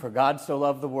For God so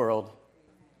loved the world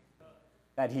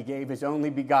that he gave his only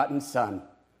begotten Son,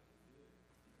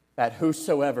 that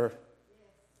whosoever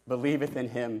believeth in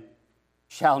him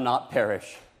shall not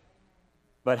perish,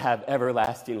 but have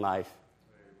everlasting life.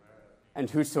 And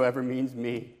whosoever means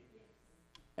me,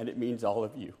 and it means all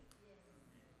of you.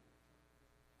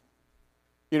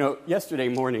 You know, yesterday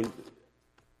morning,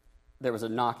 there was a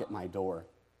knock at my door.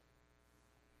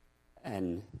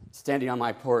 And standing on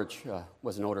my porch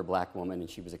was an older black woman, and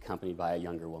she was accompanied by a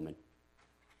younger woman.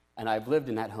 And I've lived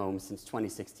in that home since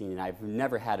 2016, and I've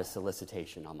never had a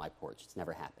solicitation on my porch. It's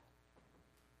never happened.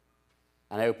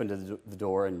 And I opened the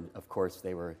door, and of course,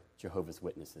 they were Jehovah's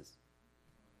Witnesses.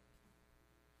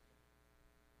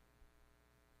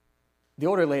 The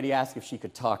older lady asked if she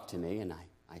could talk to me, and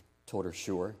I told her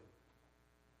sure.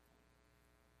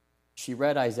 She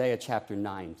read Isaiah chapter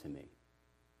 9 to me.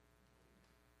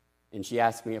 And she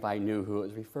asked me if I knew who it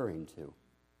was referring to.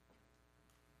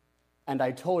 And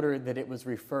I told her that it was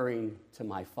referring to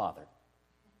my father.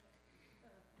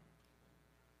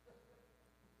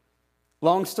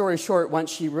 Long story short,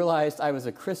 once she realized I was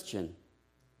a Christian,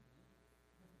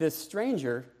 this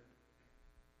stranger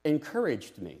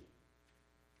encouraged me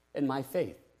in my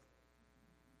faith.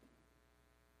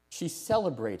 She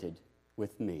celebrated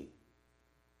with me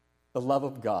the love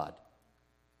of God.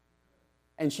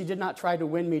 And she did not try to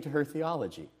win me to her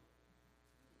theology,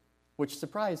 which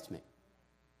surprised me.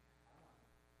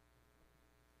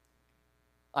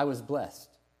 I was blessed.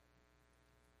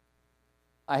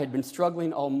 I had been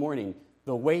struggling all morning.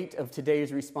 The weight of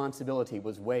today's responsibility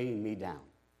was weighing me down.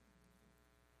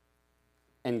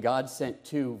 And God sent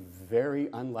two very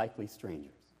unlikely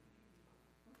strangers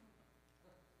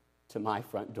to my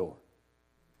front door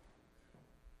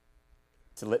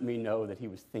to let me know that he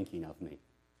was thinking of me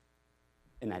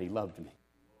and that he loved me.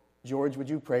 George, would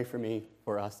you pray for me,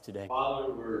 for us today?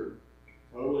 Father, we're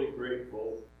totally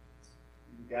grateful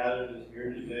you gathered us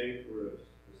here today for a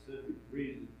specific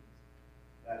reason.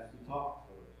 That's to talk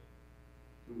to us,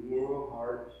 to warm our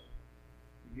hearts,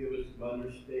 to give us some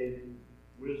understanding,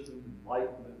 wisdom,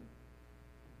 enlightenment.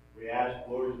 We ask,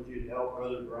 Lord, that you'd help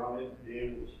Brother Brian to be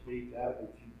able to speak that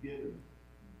which you've given him.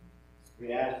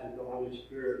 We ask that the Holy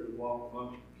Spirit would walk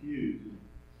amongst the pews and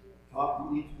talk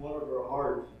to each one of our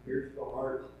hearts, and pierce the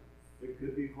hearts that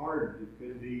could be hardened, that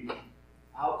could be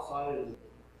outside of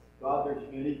God. There's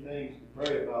many things to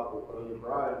pray about, but Brother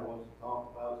Brian wants to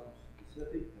talk about some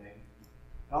specific things.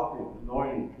 Help him,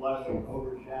 anoint him, bless him,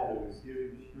 overshadow him, give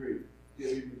him strength,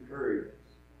 give him courage.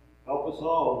 Help us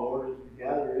all, Lord, as we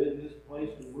gather in this place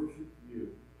to worship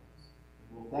you.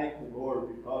 And we'll thank the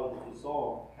Lord because of the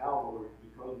song, Calvary,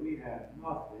 because we have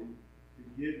nothing to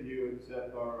give you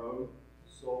except our own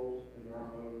souls and our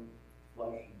own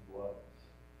flesh and blood.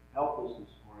 Help us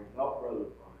this morning. Help Brother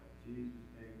Brian. In Jesus'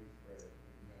 name we pray.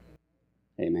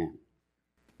 Amen. Amen.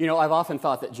 You know, I've often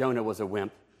thought that Jonah was a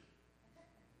wimp.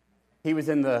 He was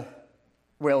in the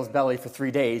whale's belly for 3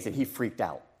 days and he freaked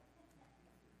out.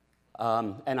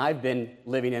 And I've been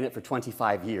living in it for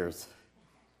 25 years.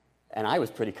 And I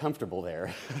was pretty comfortable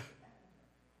there.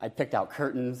 I picked out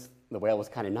curtains. The whale was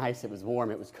kind of nice. It was warm.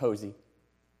 It was cozy.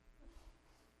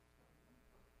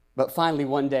 But finally,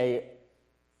 one day,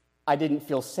 I didn't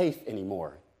feel safe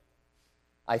anymore.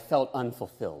 I felt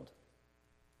unfulfilled.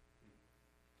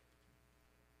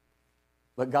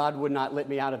 But God would not let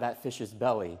me out of that fish's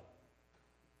belly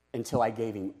until I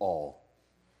gave him all.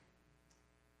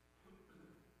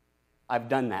 I've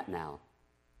done that now,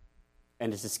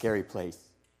 and it's a scary place.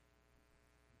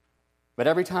 But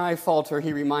every time I falter,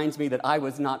 he reminds me that I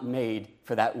was not made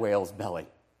for that whale's belly.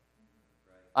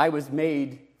 I was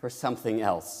made for something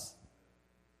else.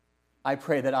 I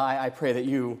pray that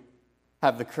you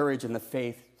have the courage and the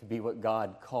faith to be what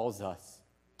God calls us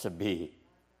to be,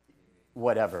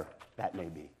 whatever that may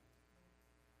be.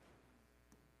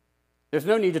 There's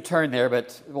no need to turn there,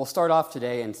 but we'll start off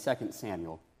today in 2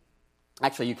 Samuel.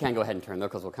 Actually, you can go ahead and turn there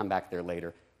because we'll come back there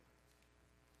later.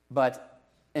 But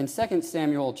in 2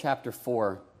 Samuel chapter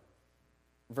 4,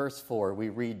 verse 4, we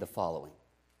read the following.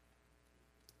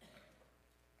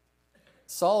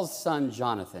 Saul's son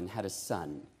Jonathan had a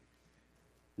son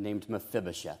named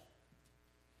Mephibosheth,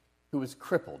 who was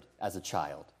crippled as a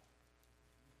child.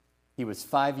 He was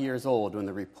 5 years old when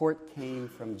the report came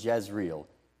from Jezreel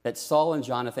that Saul and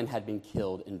Jonathan had been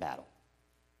killed in battle.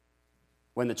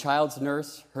 When the child's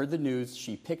nurse heard the news,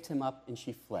 she picked him up and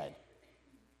she fled.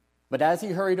 But as he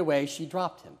hurried away, she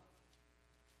dropped him,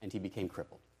 and he became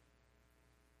crippled.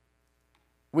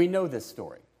 We know this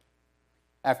story.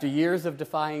 After years of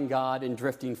defying God and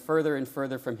drifting further and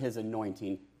further from his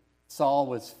anointing, Saul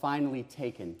was finally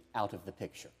taken out of the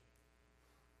picture.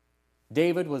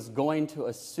 David was going to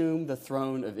assume the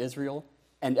throne of Israel,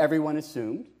 and everyone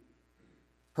assumed,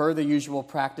 per the usual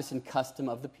practice and custom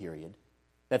of the period,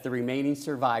 that the remaining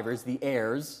survivors, the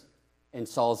heirs in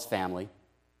Saul's family,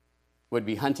 would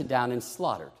be hunted down and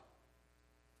slaughtered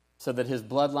so that his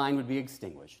bloodline would be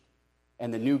extinguished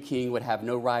and the new king would have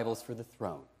no rivals for the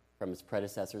throne from his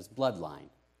predecessor's bloodline,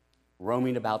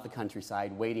 roaming about the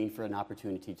countryside waiting for an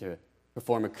opportunity to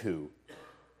perform a coup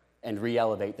and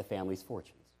re-elevate the family's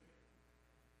fortunes.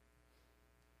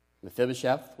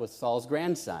 Mephibosheth was Saul's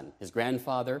grandson. His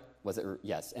grandfather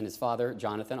and his father,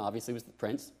 Jonathan, obviously was the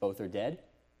prince. Both are dead.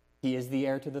 He is the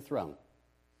heir to the throne.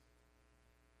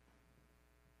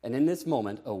 And in this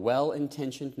moment, a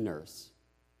well-intentioned nurse,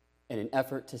 in an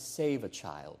effort to save a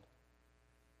child,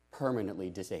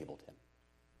 permanently disabled him.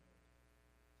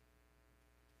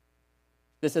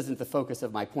 This isn't the focus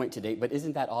of my point today, but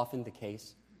isn't that often the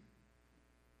case?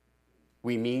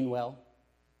 We mean well.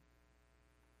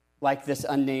 Like this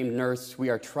unnamed nurse, we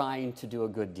are trying to do a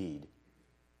good deed.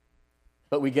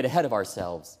 But we get ahead of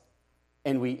ourselves,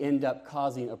 and we end up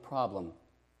causing a problem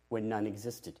when none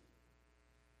existed.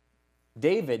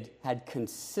 David had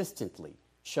consistently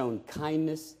shown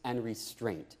kindness and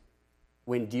restraint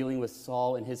when dealing with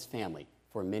Saul and his family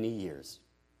for many years.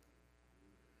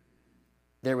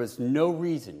 There was no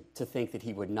reason to think that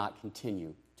he would not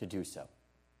continue to do so.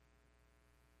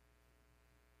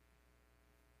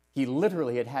 He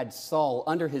literally had had Saul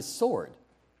under his sword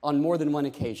on more than one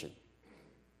occasion.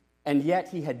 And yet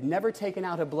he had never taken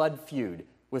out a blood feud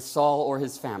with Saul or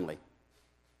his family.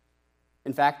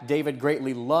 In fact, David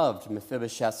greatly loved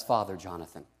Mephibosheth's father,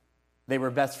 Jonathan. They were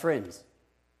best friends,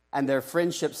 and their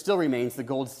friendship still remains the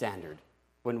gold standard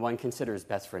when one considers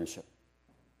best friendship.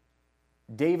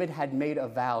 David had made a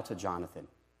vow to Jonathan,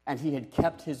 and he had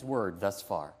kept his word thus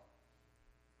far.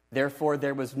 Therefore,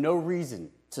 there was no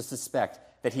reason to suspect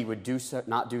that he would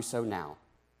not do so now.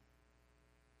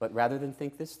 But rather than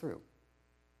think this through,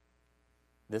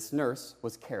 this nurse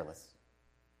was careless.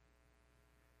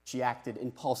 She acted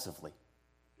impulsively,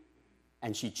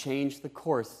 and she changed the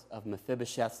course of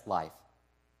Mephibosheth's life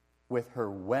with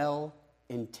her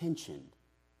well-intentioned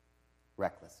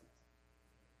recklessness.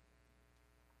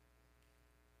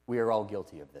 We are all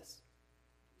guilty of this.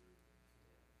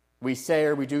 We say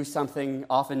or we do something,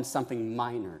 often something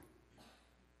minor,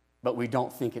 but we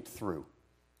don't think it through.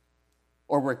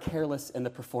 Or we're careless in the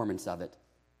performance of it,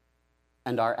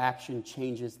 and our action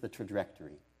changes the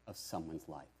trajectory of someone's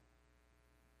life.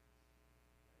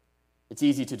 It's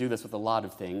easy to do this with a lot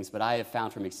of things, but I have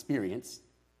found from experience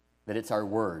that it's our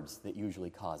words that usually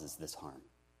causes this harm.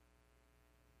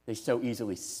 They so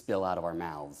easily spill out of our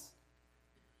mouths.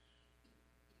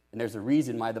 And there's a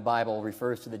reason why the Bible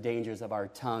refers to the dangers of our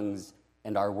tongues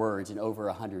and our words in over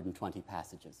 120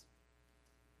 passages.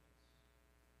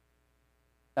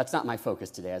 That's not my focus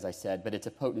today, as I said, but it's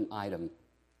a potent item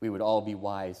we would all be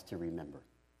wise to remember.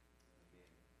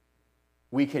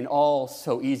 We can all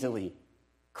so easily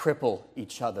cripple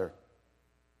each other,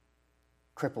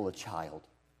 cripple a child.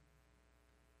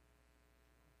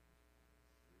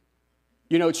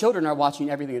 You know, children are watching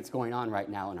everything that's going on right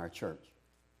now in our church.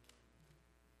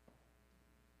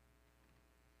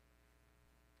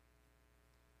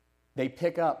 They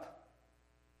pick up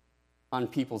on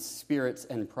people's spirits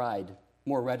and pride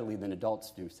more readily than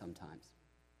adults do sometimes.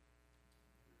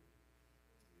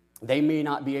 They may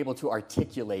not be able to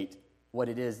articulate what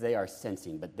it is they are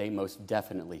sensing, but they most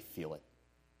definitely feel it.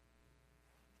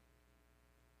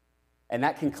 And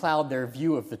that can cloud their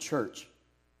view of the church.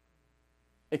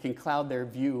 It can cloud their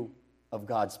view of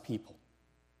God's people.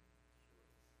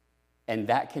 And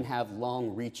that can have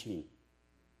long-reaching,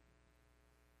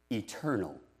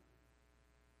 eternal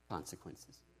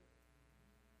consequences.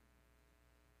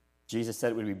 Jesus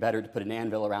said it would be better to put an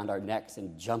anvil around our necks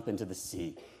and jump into the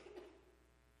sea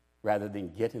rather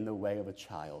than get in the way of a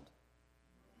child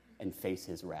and face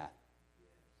his wrath.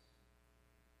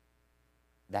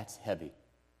 That's heavy.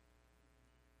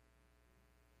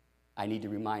 I need to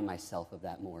remind myself of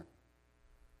that more.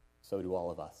 So do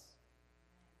all of us.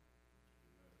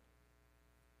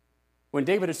 When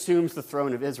David assumes the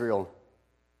throne of Israel,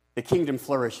 the kingdom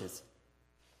flourishes.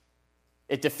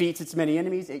 It defeats its many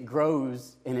enemies, it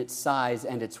grows in its size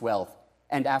and its wealth.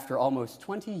 And after almost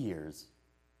 20 years,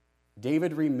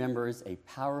 David remembers a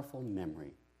powerful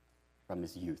memory from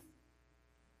his youth.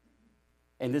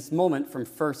 In this moment from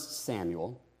 1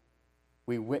 Samuel,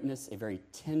 we witness a very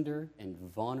tender and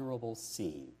vulnerable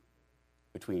scene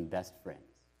between best friends,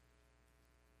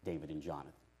 David and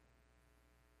Jonathan.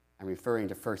 I'm referring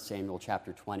to 1 Samuel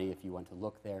chapter 20 if you want to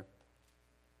look there.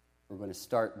 We're going to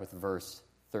start with verse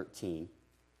 13.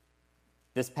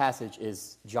 This passage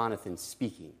is Jonathan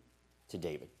speaking to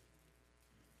David.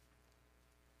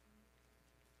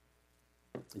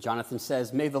 Jonathan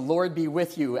says, "May the Lord be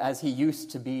with you as he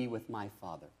used to be with my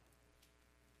father.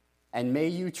 And may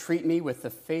you treat me with the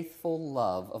faithful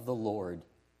love of the Lord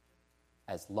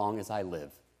as long as I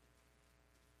live.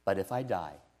 But if I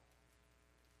die,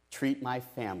 treat my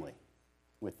family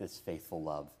with this faithful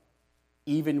love,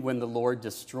 even when the Lord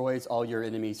destroys all your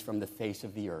enemies from the face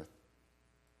of the earth."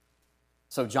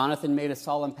 So Jonathan made a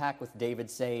solemn pact with David,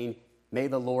 saying, "May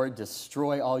the Lord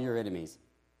destroy all your enemies."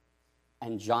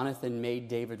 And Jonathan made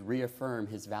David reaffirm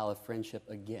his vow of friendship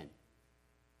again,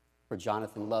 for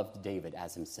Jonathan loved David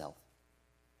as himself.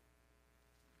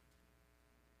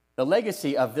 The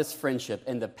legacy of this friendship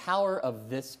and the power of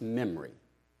this memory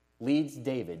leads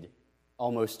David,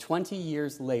 almost 20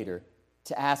 years later,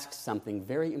 to ask something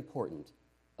very important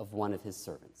of one of his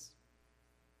servants.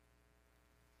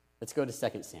 Let's go to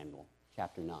 2 Samuel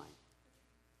chapter 9.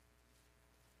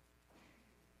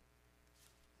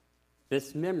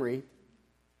 This memory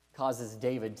causes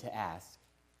David to ask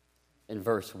in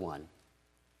verse 1.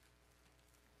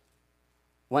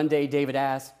 One day David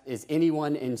asked, "Is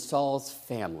anyone in Saul's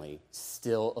family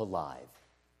still alive?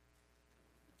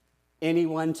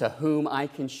 Anyone to whom I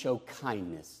can show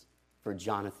kindness for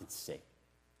Jonathan's sake?"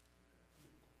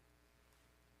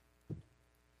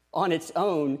 On its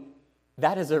own,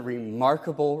 that is a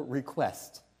remarkable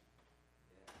request.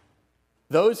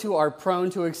 Those who are prone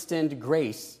to extend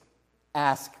grace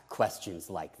ask questions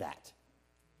like that.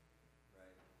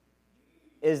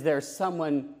 Is there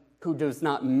someone who does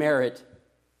not merit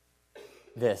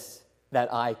this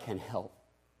that I can help?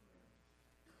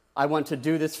 I want to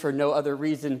do this for no other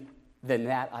reason than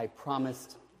that I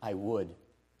promised I would.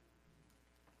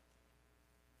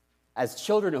 As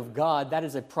children of God, that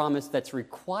is a promise that's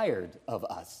required of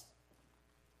us,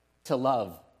 to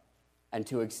love and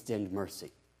to extend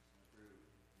mercy.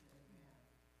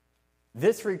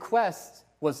 This request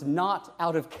was not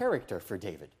out of character for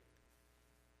David.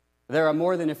 There are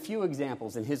more than a few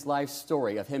examples in his life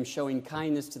story of him showing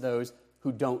kindness to those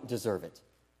who don't deserve it,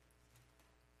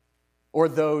 or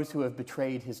those who have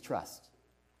betrayed his trust,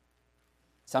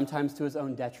 sometimes to his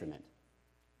own detriment,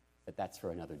 but that's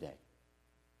for another day.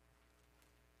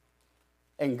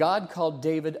 And God called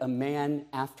David a man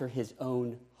after his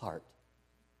own heart.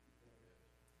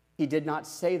 He did not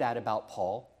say that about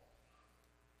Paul.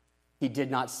 He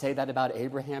did not say that about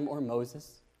Abraham or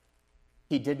Moses.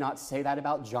 He did not say that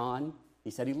about John. He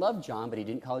said he loved John, but he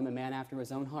didn't call him a man after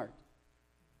his own heart.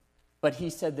 But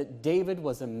he said that David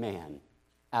was a man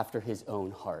after his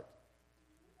own heart.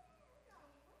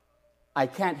 I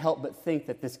can't help but think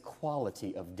that this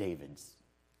quality of David's,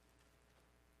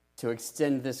 to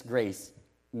extend this grace,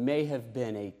 may have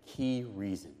been a key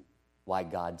reason why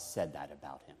God said that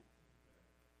about him.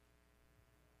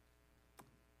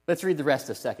 Let's read the rest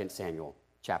of 2 Samuel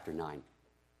chapter 9.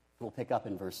 We'll pick up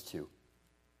in verse 2.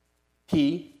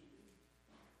 He,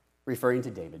 referring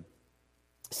to David,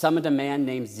 summoned a man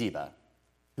named Ziba,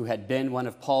 who had been one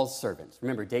of Paul's servants.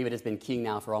 Remember, David has been king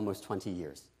now for almost 20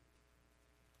 years.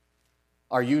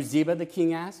 "Are you Ziba?" the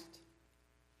king asked.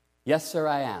 "Yes, sir,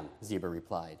 I am," Ziba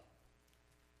replied.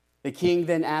 The king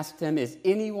then asked him, "Is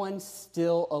anyone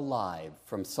still alive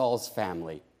from Saul's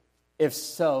family? If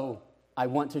so, I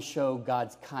want to show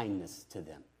God's kindness to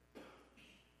them."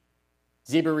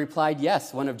 Ziba replied,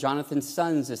 "Yes, one of Jonathan's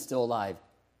sons is still alive.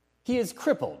 He is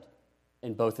crippled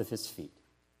in both of his feet."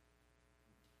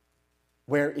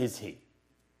 "Where is he?"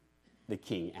 the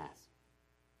king asked.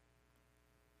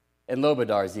 "In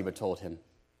Lobadar," Ziba told him,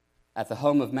 "at the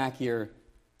home of Machir,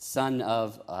 son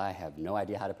of," I have no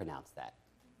idea how to pronounce that.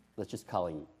 Let's just call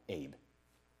him Abe.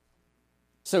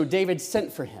 So David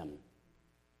sent for him,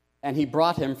 and he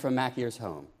brought him from Machir's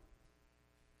home.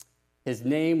 His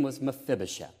name was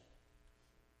Mephibosheth.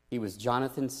 He was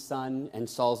Jonathan's son and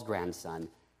Saul's grandson.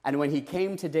 And when he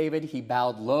came to David, he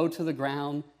bowed low to the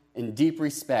ground in deep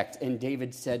respect, and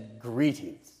David said,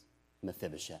 "Greetings,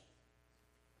 Mephibosheth."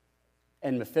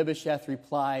 And Mephibosheth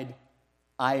replied,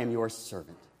 "I am your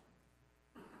servant."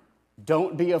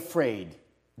 "Don't be afraid,"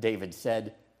 David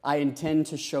said. "I intend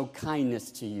to show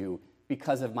kindness to you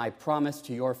because of my promise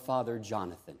to your father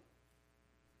Jonathan.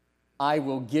 I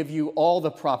will give you all the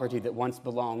property that once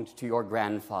belonged to your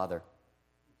grandfather,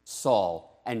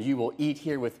 Saul, and you will eat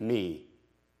here with me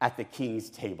at the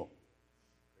king's table."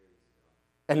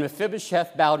 And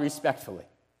Mephibosheth bowed respectfully,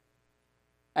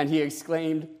 and he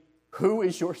exclaimed, "Who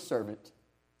is your servant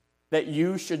that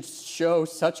you should show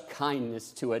such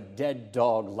kindness to a dead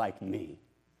dog like me?"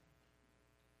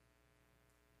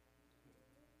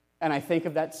 And I think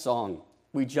of that song.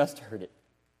 We just heard it.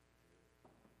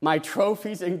 my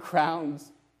trophies and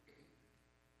crowns,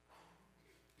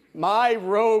 my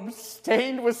robe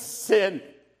stained with sin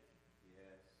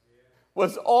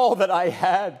was all that I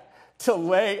had to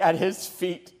lay at his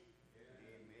feet,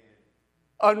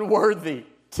 unworthy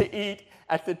to eat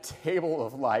at the table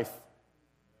of life,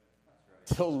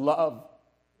 to love,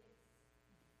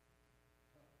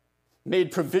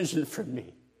 made provision for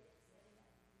me.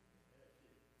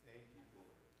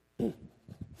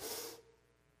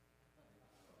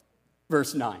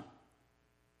 Verse 9.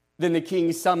 Then the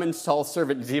king summoned Saul's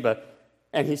servant Ziba,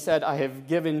 and he said, I have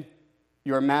given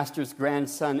your master's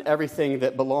grandson everything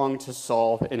that belonged to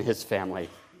Saul and his family.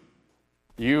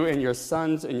 You and your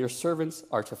sons and your servants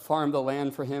are to farm the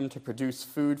land for him to produce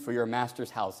food for your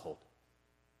master's household.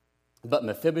 But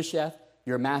Mephibosheth,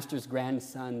 your master's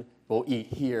grandson, will eat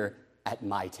here at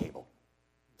my table.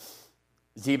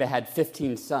 Ziba had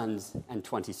 15 sons and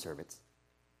 20 servants.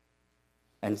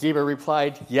 And Ziba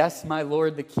replied, Yes, my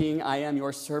lord the king, I am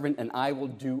your servant, and I will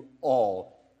do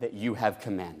all that you have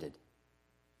commanded.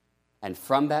 And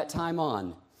from that time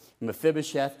on,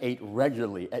 Mephibosheth ate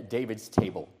regularly at David's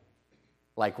table,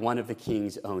 like one of the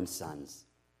king's own sons.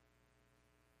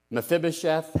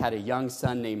 Mephibosheth had a young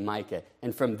son named Micah,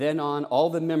 and from then on,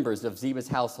 all the members of Ziba's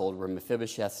household were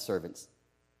Mephibosheth's servants.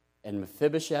 And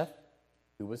Mephibosheth,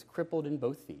 who was crippled in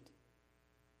both feet,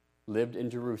 lived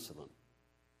in Jerusalem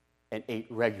and ate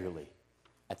regularly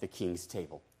at the king's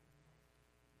table.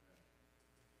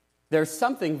 There's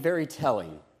something very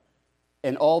telling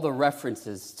in all the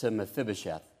references to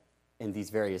Mephibosheth in these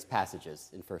various passages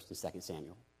in 1 and 2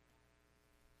 Samuel.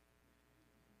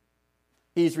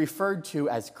 He's referred to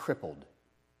as crippled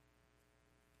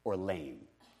or lame.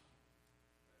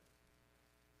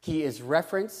 He is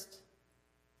referenced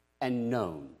and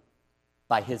known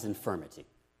by his infirmity,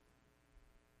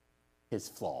 his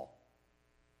flaw.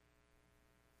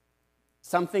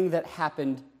 Something that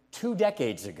happened 2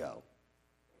 decades ago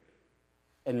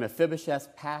in Mephibosheth's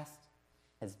past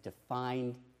has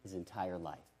defined his entire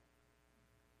life.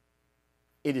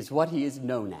 It is what he is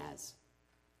known as,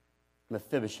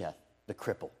 Mephibosheth the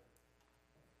cripple.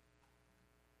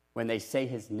 When they say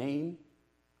his name,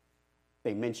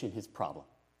 they mention his problem.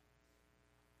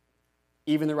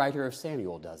 Even the writer of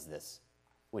Samuel does this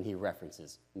when he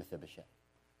references Mephibosheth.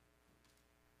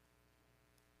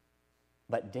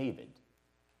 But David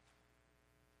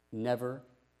never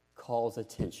calls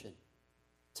attention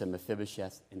to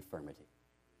Mephibosheth's infirmity.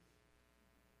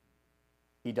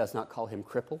 He does not call him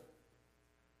cripple.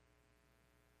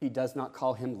 He does not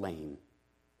call him lame,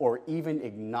 or even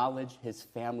acknowledge his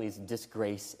family's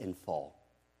disgrace and fall.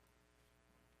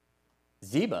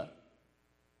 Ziba,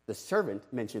 the servant,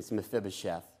 mentions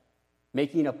Mephibosheth,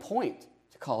 making a point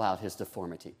to call out his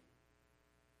deformity.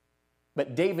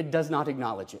 But David does not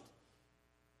acknowledge it.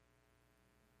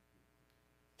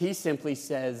 He simply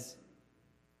says,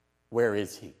 where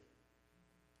is he?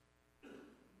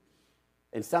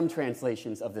 In some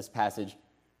translations of this passage,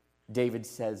 David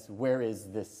says, where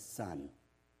is this son?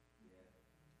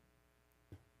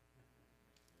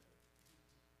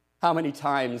 How many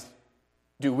times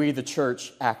do we, the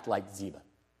church, act like Ziba?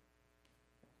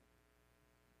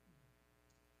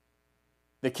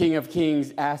 The King of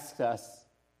Kings asks us,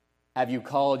 have you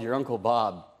called your Uncle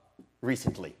Bob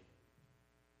recently?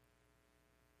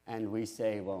 And we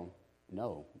say, well,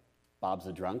 no, Bob's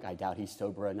a drunk. I doubt he's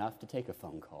sober enough to take a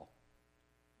phone call.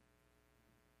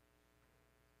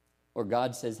 Or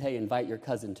God says, hey, invite your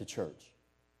cousin to church.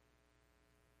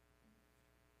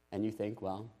 And you think,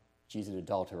 well, she's an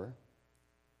adulterer.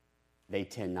 They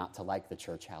tend not to like the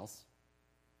church house.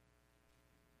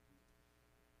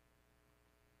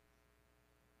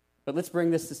 But let's bring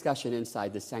this discussion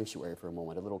inside the sanctuary for a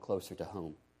moment, a little closer to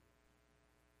home.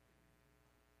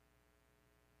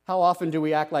 How often do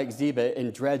we act like Ziba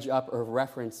and dredge up or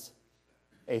reference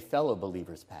a fellow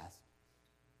believer's past?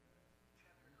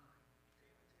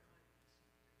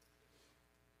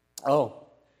 Oh,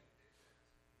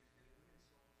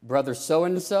 brother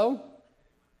so-and-so,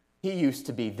 he used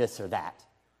to be this or that.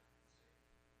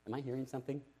 Am I hearing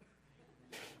something?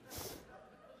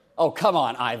 Oh, come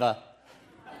on, Iva.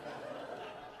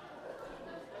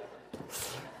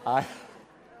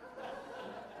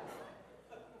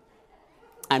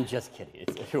 I'm just kidding.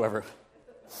 It's whoever.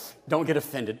 Don't get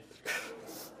offended.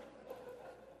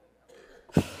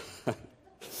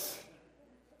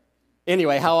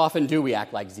 Anyway, how often do we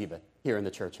act like Ziba here in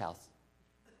the church house?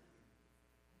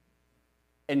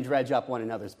 And dredge up one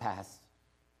another's past.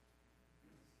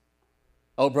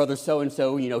 Oh, brother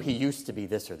so-and-so, he used to be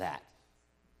this or that.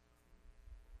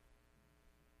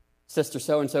 Sister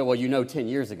so-and-so, well, 10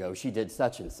 years ago, she did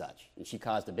such and such, and she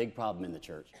caused a big problem in the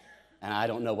church. and I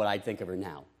don't know what I'd think of her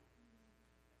now.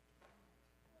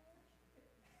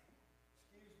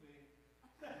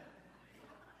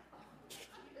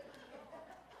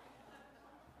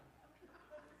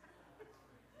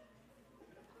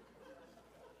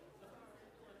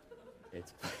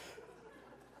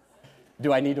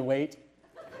 Do I need to wait?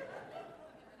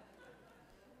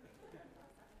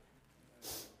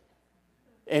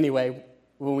 Anyway,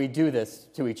 when we do this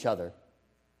to each other,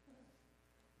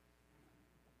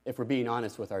 if we're being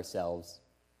honest with ourselves,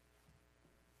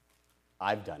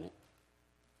 I've done it.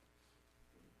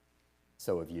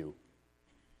 So have you.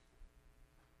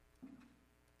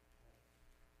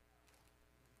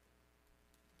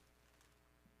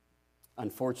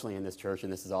 Unfortunately, in this church,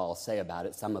 and this is all I'll say about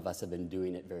it, some of us have been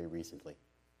doing it very recently.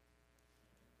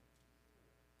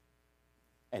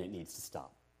 And it needs to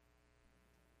stop.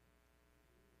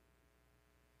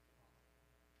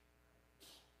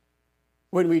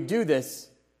 When we do this,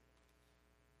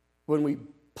 when we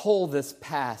pull this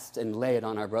past and lay it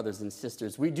on our brothers and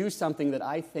sisters, we do something that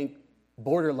I think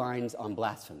borderlines on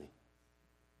blasphemy.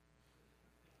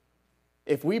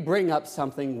 If we bring up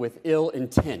something with ill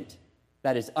intent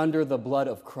that is under the blood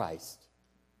of Christ,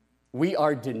 we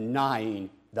are denying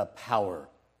the power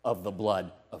of the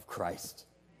blood of Christ.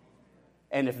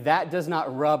 And if that does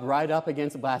not rub right up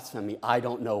against blasphemy, I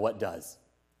don't know what does.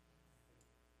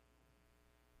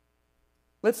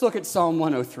 Let's look at Psalm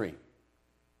 103,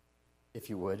 if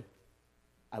you would.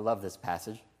 I love this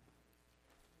passage.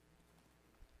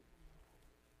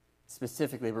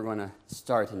 Specifically, we're going to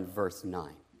start in verse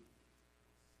 9.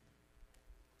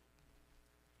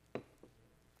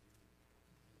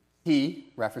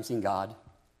 He, referencing God,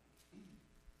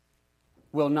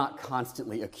 will not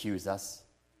constantly accuse us,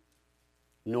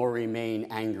 nor remain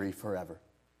angry forever.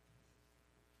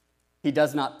 He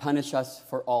does not punish us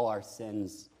for all our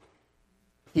sins.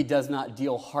 He does not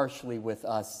deal harshly with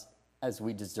us as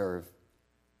we deserve.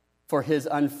 For his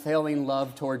unfailing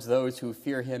love towards those who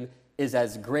fear him is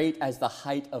as great as the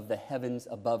height of the heavens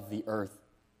above the earth.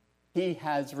 He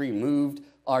has removed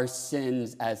our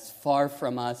sins as far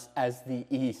from us as the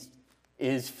east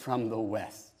is from the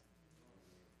west.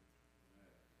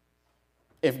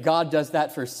 If God does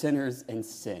that for sinners and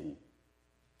sin,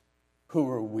 who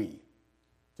are we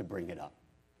to bring it up?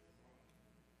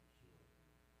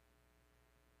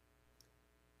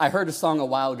 I heard a song a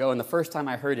while ago, and the first time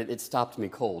I heard it, it stopped me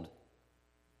cold.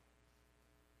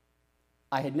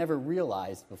 I had never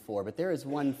realized before, but there is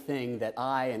one thing that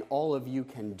I and all of you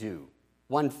can do.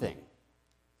 One thing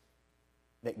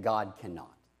that God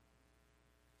cannot.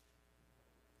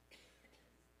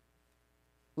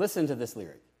 Listen to this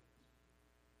lyric.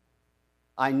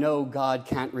 I know God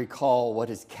can't recall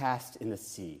what is cast in the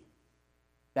sea.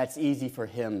 That's easy for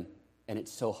him, and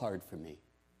it's so hard for me.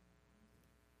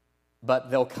 But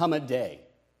there'll come a day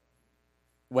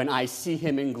when I see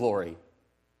him in glory,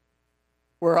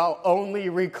 where I'll only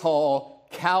recall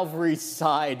Calvary's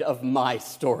side of my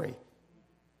story.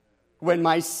 When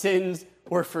my sins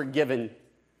were forgiven,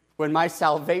 when my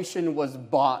salvation was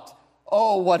bought.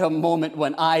 Oh, what a moment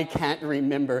when I can't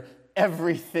remember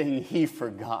everything he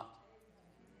forgot.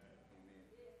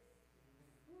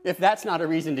 If that's not a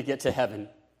reason to get to heaven,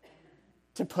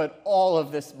 to put all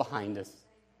of this behind us,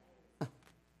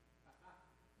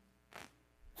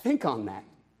 think on that.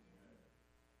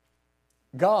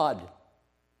 God,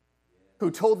 who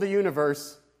told the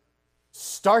universe,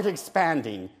 start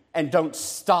expanding and don't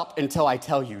stop until I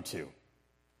tell you to.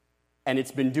 And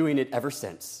it's been doing it ever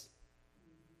since.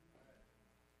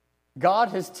 God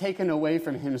has taken away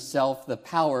from himself the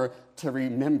power to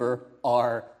remember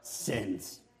our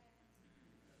sins.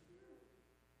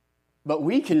 But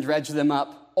we can dredge them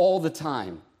up all the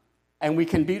time, and we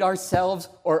can beat ourselves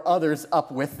or others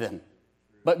up with them.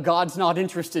 But God's not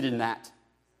interested in that.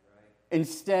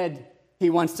 Instead,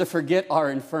 he wants to forget our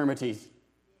infirmities,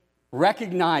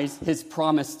 recognize his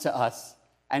promise to us,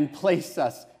 and place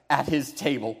us at his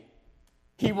table.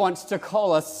 He wants to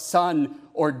call us son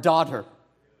or daughter.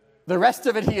 The rest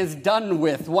of it he is done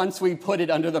with once we put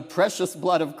it under the precious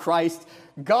blood of Christ.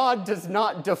 God does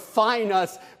not define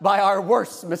us by our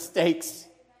worst mistakes.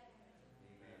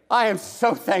 I am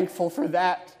so thankful for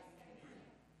that.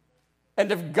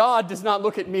 And if God does not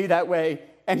look at me that way,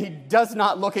 and he does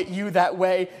not look at you that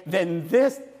way, then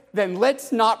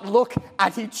let's not look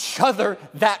at each other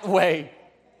that way.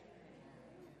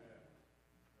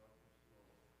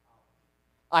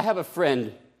 I have a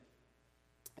friend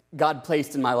God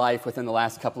placed in my life within the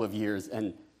last couple of years,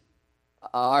 and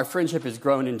our friendship has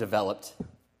grown and developed.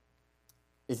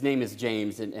 His name is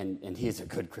James, and he is a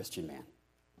good Christian man.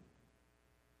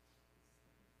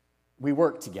 We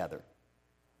work together.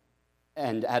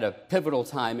 And at a pivotal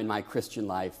time in my Christian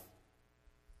life,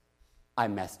 I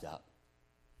messed up.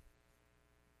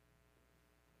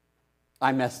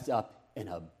 I messed up in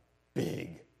a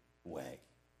big way.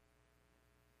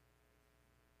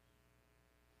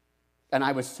 And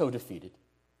I was so defeated.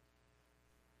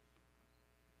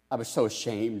 I was so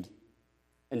ashamed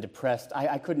and depressed,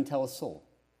 I couldn't tell a soul.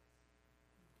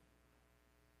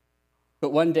 But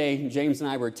one day, James and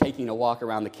I were taking a walk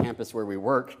around the campus where we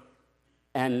work,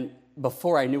 and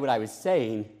before I knew what I was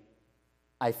saying,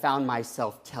 I found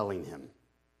myself telling him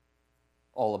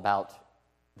all about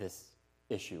this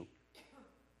issue.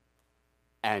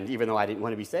 And even though I didn't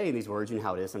want to be saying these words, you know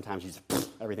how it is, sometimes you just,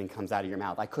 everything comes out of your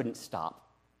mouth. I couldn't stop.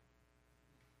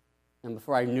 And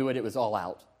before I knew it, it was all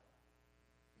out.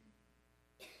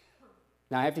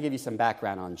 Now, I have to give you some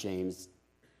background on James.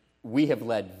 We have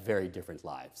led very different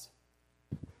lives.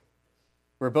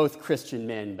 We're both Christian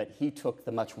men, but he took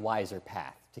the much wiser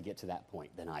path to get to that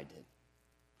point than I did.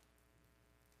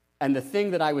 And the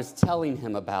thing that I was telling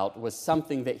him about was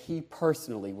something that he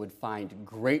personally would find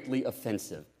greatly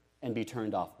offensive and be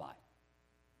turned off by.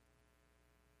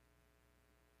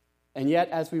 And yet,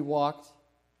 as we walked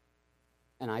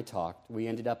and I talked, we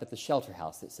ended up at the shelter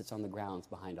house that sits on the grounds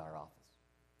behind our office.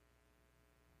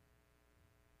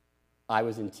 I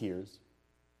was in tears.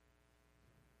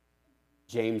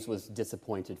 James was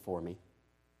disappointed for me.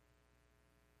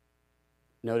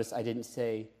 Notice I didn't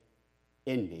say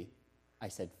in me, I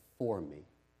said for me.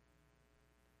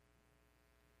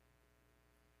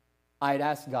 I had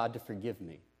asked God to forgive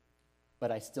me,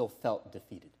 but I still felt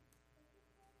defeated.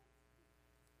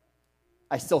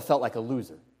 I still felt like a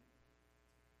loser.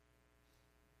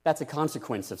 That's a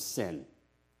consequence of sin.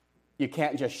 You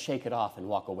can't just shake it off and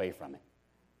walk away from it.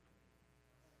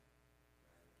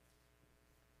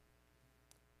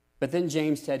 But then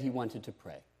James said he wanted to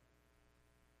pray.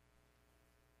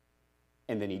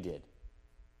 And then he did.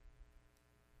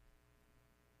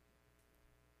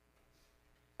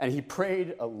 And he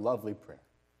prayed a lovely prayer.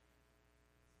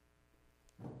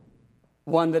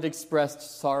 One that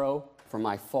expressed sorrow for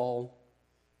my fall,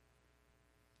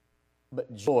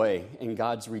 but joy in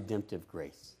God's redemptive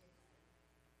grace.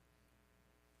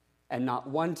 And not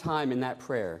one time in that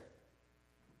prayer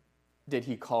did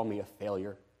he call me a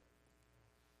failure,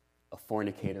 a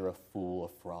fornicator, a fool, a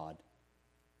fraud,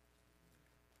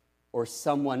 or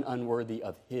someone unworthy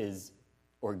of his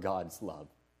or God's love.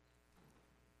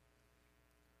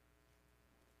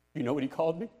 You know what he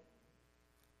called me?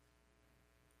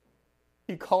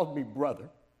 He called me brother.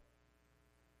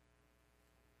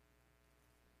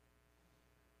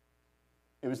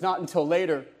 It was not until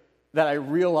later that I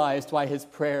realized why his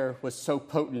prayer was so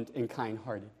potent and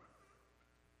kind-hearted.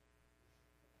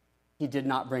 He did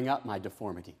not bring up my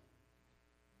deformity.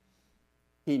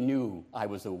 He knew I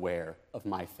was aware of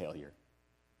my failure.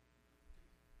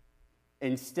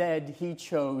 Instead, he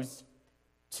chose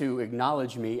to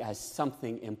acknowledge me as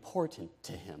something important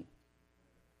to him,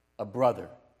 a brother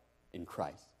in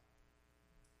Christ.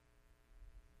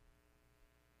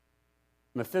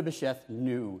 Mephibosheth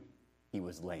knew he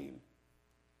was lame.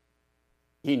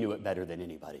 He knew it better than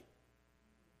anybody.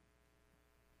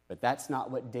 But that's not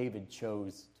what David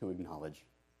chose to acknowledge.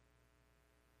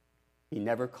 He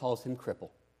never calls him cripple.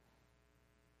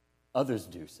 Others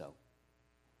do so.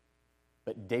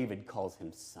 But David calls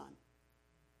him son.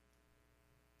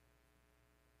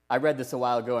 I read this a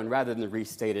while ago, and rather than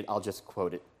restate it, I'll just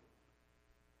quote it.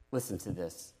 Listen to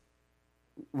this.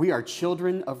 We are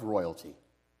children of royalty,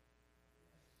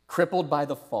 crippled by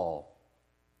the fall,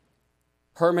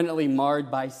 permanently marred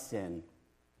by sin,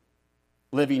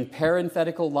 living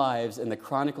parenthetical lives in the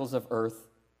chronicles of earth,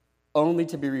 only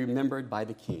to be remembered by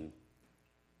the King,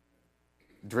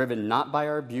 driven not by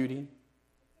our beauty,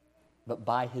 but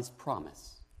by his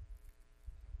promise.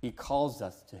 He calls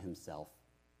us to himself,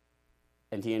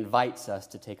 and he invites us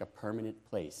to take a permanent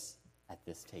place at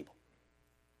this table.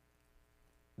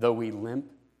 Though we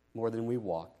limp more than we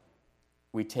walk,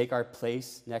 we take our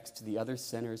place next to the other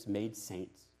sinners made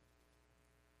saints,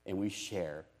 and we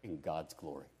share in God's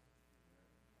glory.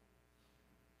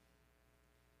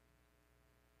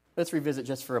 Let's revisit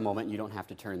just for a moment. You don't have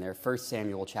to turn there. 1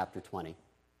 Samuel chapter 20, which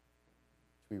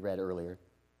we read earlier.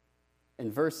 In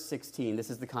verse 16, this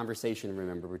is the conversation,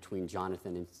 remember, between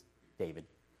Jonathan and David.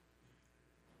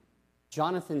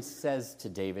 Jonathan says to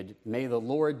David, "May the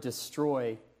Lord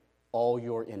destroy all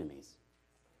your enemies."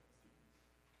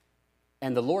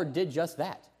 And the Lord did just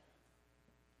that.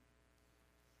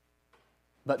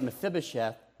 But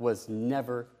Mephibosheth was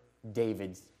never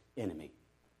David's enemy.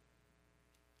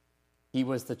 He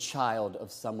was the child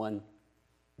of someone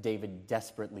David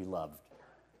desperately loved.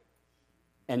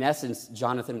 In essence,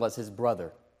 Jonathan was his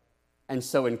brother. And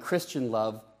so in Christian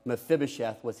love,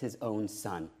 Mephibosheth was his own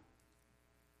son.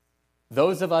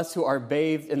 Those of us who are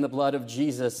bathed in the blood of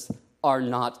Jesus are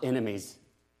not enemies.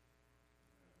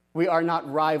 We are not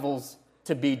rivals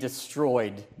to be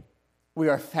destroyed. We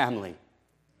are family.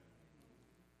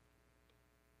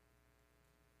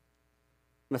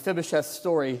 Mephibosheth's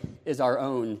story is our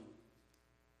own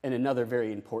in another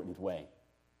very important way.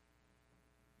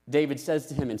 David says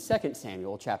to him in 2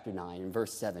 Samuel chapter 9 and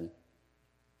verse 7,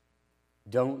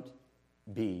 "Don't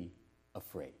be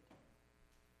afraid."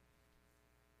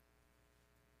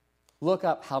 Look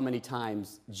up how many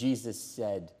times Jesus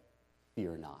said,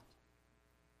 "Fear not."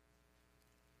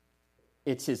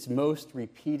 It's his most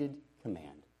repeated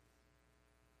command.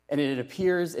 And it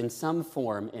appears in some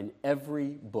form in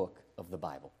every book of the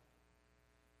Bible.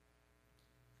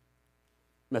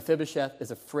 Mephibosheth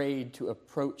is afraid to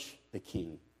approach the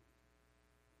king.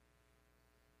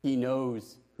 He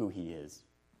knows who he is.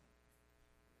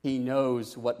 He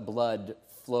knows what blood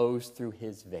flows through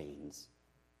his veins.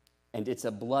 And it's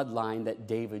a bloodline that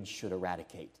David should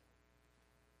eradicate.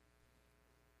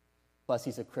 Plus,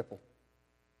 he's a cripple.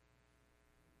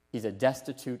 He's a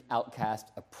destitute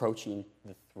outcast approaching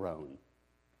the throne.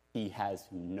 He has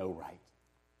no right.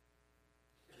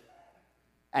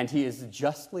 And he is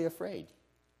justly afraid.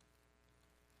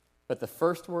 But the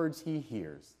first words he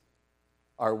hears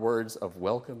are words of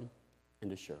welcome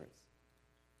and assurance.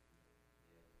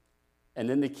 And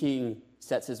then the king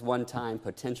sets his one-time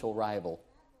potential rival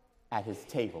at his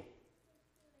table,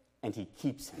 and he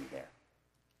keeps him there.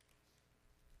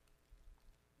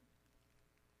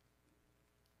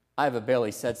 Iva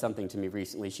Bailey said something to me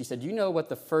recently. She said, "You know what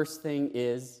the first thing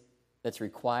is that's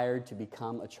required to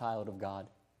become a child of God?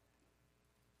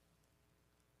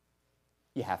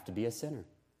 You have to be a sinner."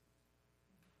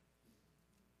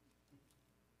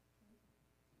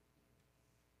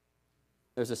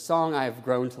 There's a song I've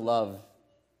grown to love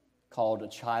called "A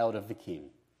Child of the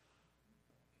King."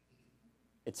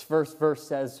 Its first verse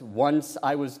says, "Once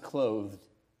I was clothed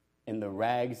in the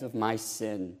rags of my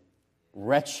sin,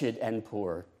 wretched and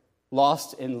poor,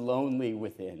 lost and lonely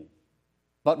within.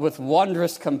 But with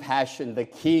wondrous compassion, the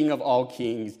King of all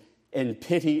kings, in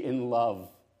pity and love,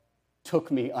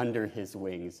 took me under his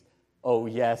wings. Oh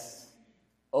yes,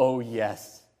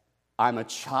 I'm a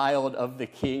child of the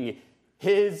King.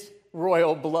 His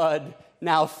royal blood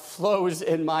now flows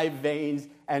in my veins,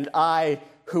 and I,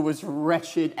 who was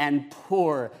wretched and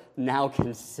poor, now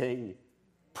can sing.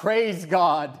 Praise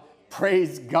God,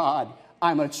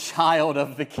 I'm a child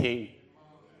of the King."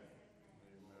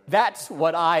 That's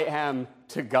what I am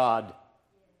to God,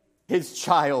 his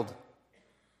child.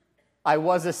 I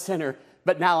was a sinner,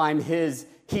 but now I'm his.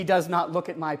 He does not look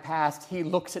at my past. He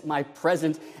looks at my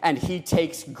present, and he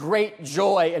takes great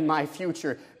joy in my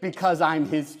future because I'm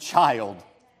his child.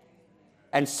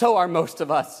 And so are most of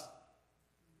us.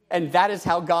 And that is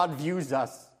how God views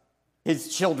us,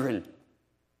 his children.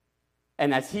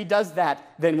 And as he does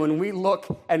that, then when we look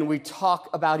and we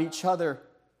talk about each other,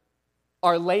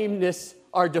 our lameness,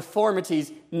 our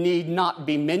deformities need not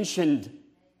be mentioned.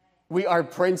 We are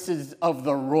princes of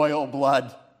the royal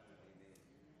blood.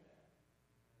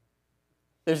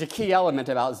 There's a key element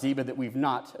about Ziba that we've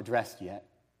not addressed yet.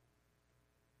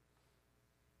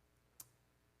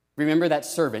 Remember that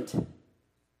servant,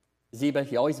 Ziba,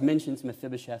 he always mentions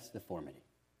Mephibosheth's deformity.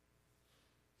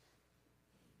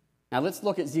 Now let's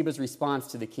look at Ziba's response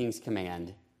to the king's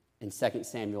command in 2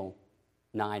 Samuel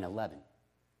 9:11.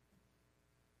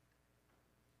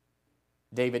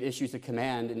 David issues a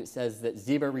command, and it says that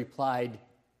Ziba replied,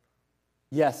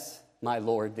 "Yes, my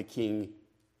lord, the king,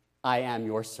 I am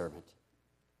your servant,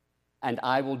 and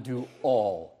I will do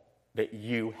all that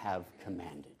you have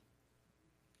commanded."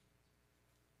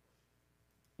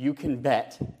 You can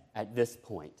bet at this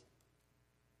point,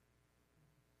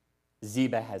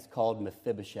 Ziba has called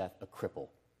Mephibosheth a cripple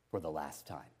for the last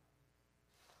time.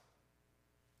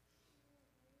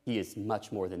 He is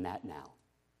much more than that now.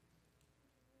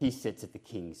 He sits at the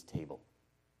king's table.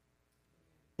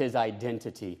 His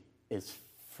identity is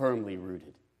firmly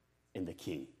rooted in the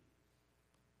king.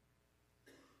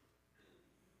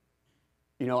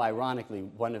 You know, ironically,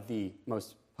 one of the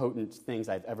most potent things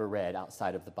I've ever read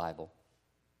outside of the Bible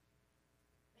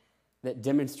that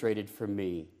demonstrated for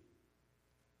me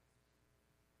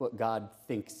what God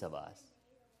thinks of us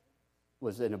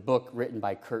was in a book written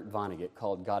by Kurt Vonnegut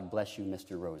called "God Bless You,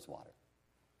 Mr. Rosewater."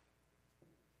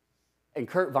 And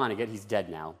Kurt Vonnegut, he's dead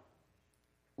now,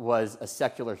 was a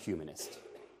secular humanist.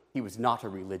 He was not a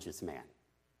religious man,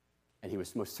 and he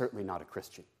was most certainly not a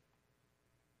Christian.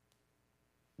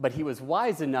 But he was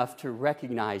wise enough to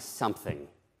recognize something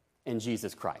in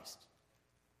Jesus Christ.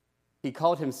 He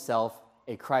called himself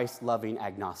a Christ-loving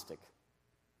agnostic,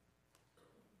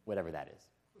 whatever that is.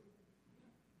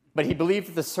 But he believed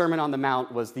that the Sermon on the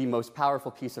Mount was the most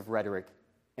powerful piece of rhetoric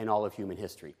in all of human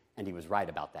history, and he was right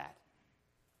about that.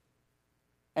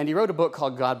 And he wrote a book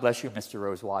called God Bless You, Mr.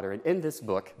 Rosewater, and in this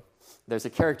book, there's a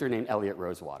character named Elliot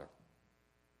Rosewater.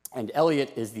 And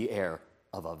Elliot is the heir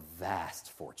of a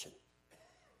vast fortune.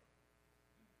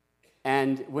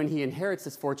 And when he inherits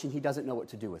this fortune, he doesn't know what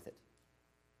to do with it.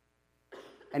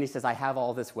 And he says, I have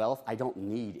all this wealth, I don't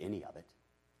need any of it.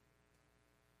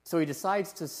 So he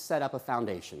decides to set up a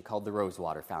foundation called the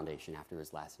Rosewater Foundation after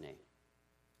his last name.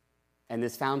 And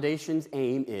this foundation's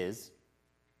aim is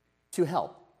to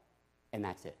help. And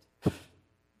that's it.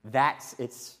 That's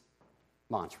its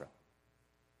mantra.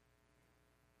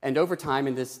 And over time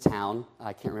in this town,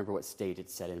 I can't remember what state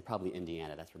it's set in, probably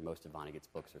Indiana, that's where most of Vonnegut's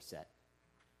books are set.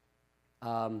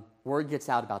 Word gets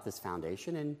out about this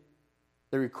foundation, and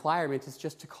the requirement is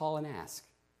just to call and ask.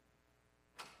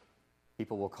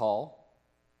 People will call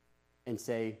and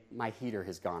say, my heater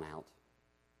has gone out,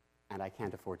 and I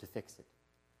can't afford to fix it.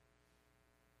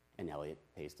 And Elliot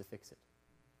pays to fix it.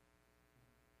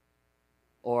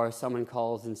 Or someone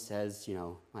calls and says,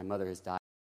 my mother has died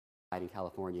in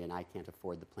California, and I can't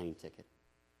afford the plane ticket.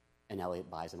 And Elliot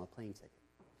buys him a plane ticket.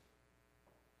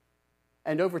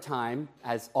 And over time,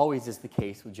 as always is the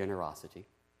case with generosity,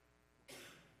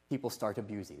 people start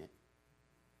abusing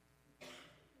it.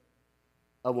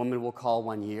 A woman will call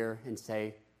one year and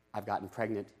say, I've gotten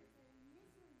pregnant.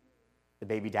 The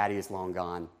baby daddy is long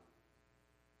gone.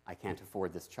 I can't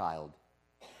afford this child.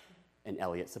 And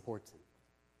Elliot supports him.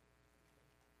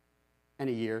 And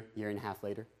a year and a half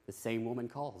later, the same woman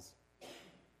calls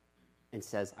and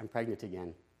says, I'm pregnant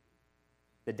again.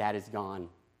 The dad is gone.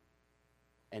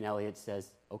 And Elliot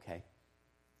says, okay,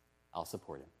 I'll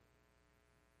support him.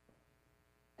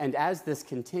 And as this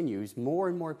continues, more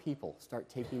and more people start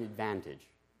taking advantage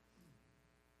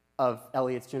of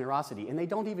Elliot's generosity, and they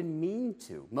don't even mean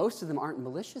to. Most of them aren't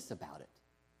malicious about it.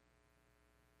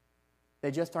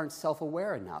 They just aren't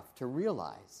self-aware enough to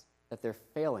realize that they're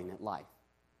failing at life.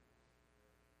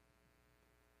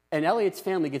 And Elliot's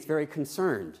family gets very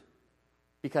concerned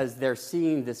because they're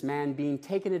seeing this man being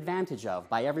taken advantage of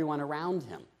by everyone around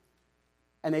him.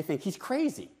 And they think, he's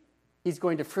crazy. He's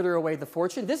going to fritter away the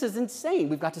fortune. This is insane.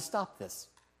 We've got to stop this.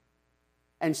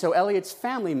 And so Elliot's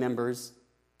family members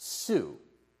sue,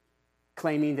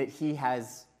 claiming that he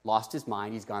has lost his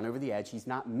mind, he's gone over the edge, he's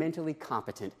not mentally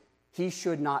competent. He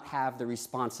should not have the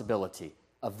responsibility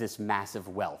of this massive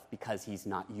wealth because he's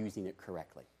not using it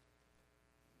correctly.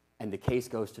 And the case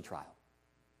goes to trial.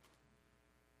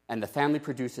 And the family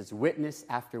produces witness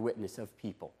after witness of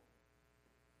people.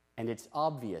 And it's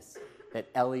obvious that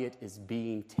Elliot is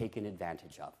being taken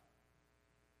advantage of.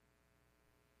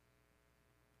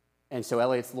 And so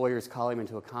Elliot's lawyers call him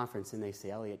into a conference and they say,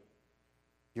 Elliot,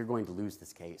 you're going to lose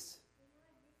this case.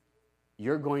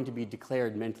 You're going to be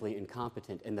declared mentally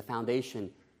incompetent, and the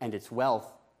foundation and its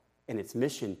wealth and its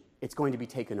mission, it's going to be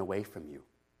taken away from you.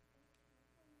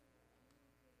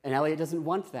 And Elliot doesn't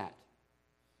want that.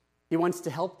 He wants to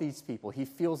help these people. He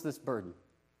feels this burden.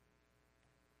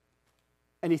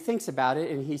 And he thinks about it,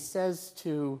 and he says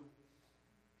to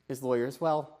his lawyers,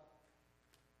 well,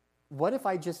 what if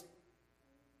I just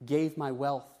gave my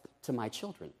wealth to my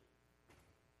children?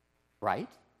 Right?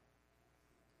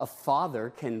 A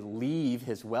father can leave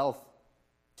his wealth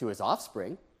to his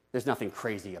offspring. There's nothing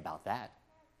crazy about that.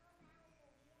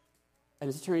 And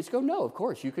his attorneys go, no, of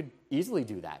course, you could easily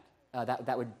do that.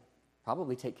 That would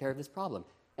probably take care of this problem.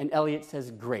 And Elliot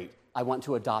says, great, I want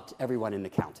to adopt everyone in the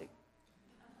county.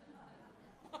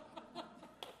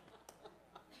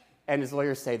 And his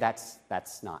lawyers say, that's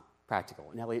not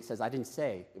practical. And Elliot says, I didn't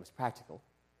say it was practical.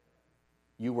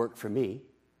 You work for me.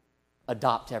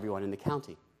 Adopt everyone in the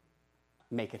county.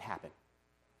 Make it happen.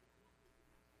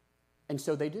 And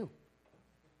so they do.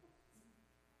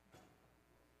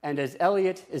 And as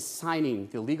Elliot is signing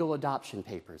the legal adoption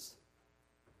papers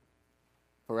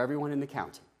for everyone in the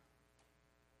county,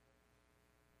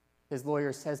 his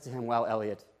lawyer says to him, well,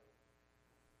 Elliot,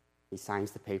 he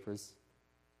signs the papers,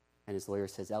 and his lawyer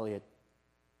says, Elliot,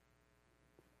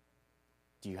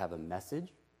 do you have a message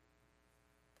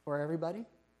for everybody?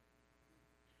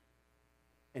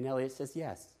 And Elliot says,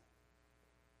 yes.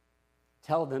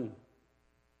 Tell them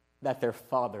that their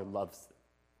father loves them.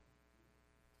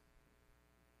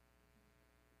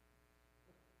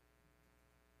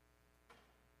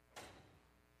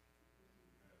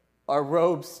 Our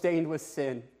robes stained with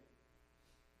sin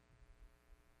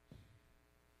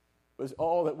was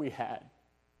all that we had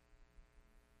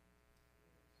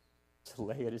to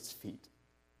lay at his feet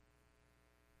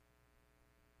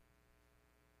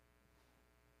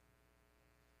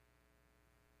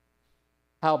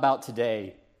How about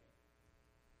today?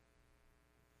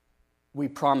 We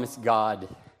promise God,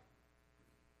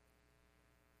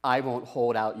 I won't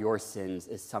hold out your sins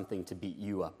as something to beat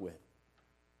you up with.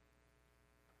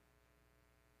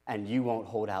 And you won't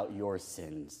hold out your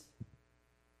sins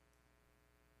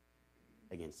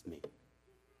against me.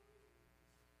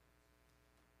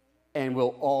 And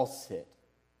we'll all sit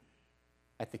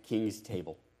at the King's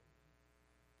table.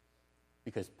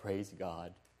 Because praise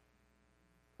God,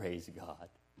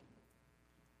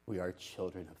 we are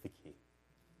children of the King.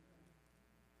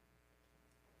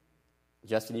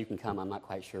 Justin, you can come. I'm not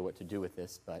quite sure what to do with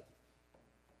this, but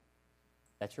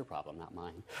that's your problem, not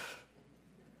mine.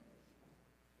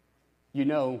 You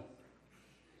know,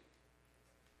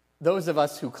 those of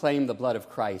us who claim the blood of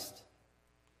Christ,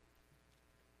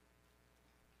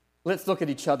 let's look at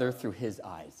each other through his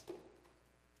eyes.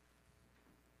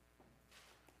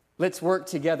 Let's work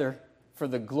together for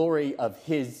the glory of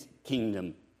his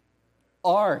kingdom,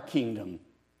 our kingdom.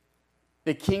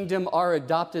 The kingdom our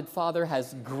adopted Father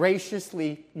has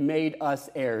graciously made us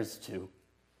heirs to.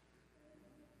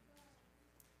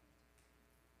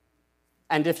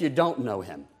 And if you don't know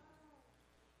him,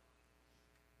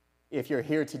 if you're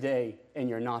here today and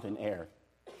you're not an heir,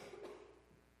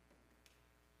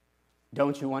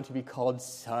 don't you want to be called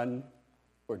son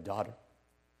or daughter?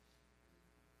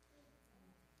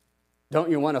 Don't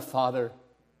you want a father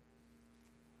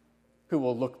who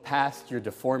will look past your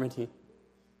deformity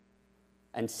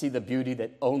and see the beauty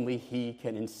that only he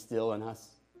can instill in us?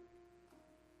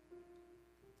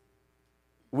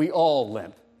 We all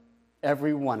limp,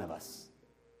 every one of us.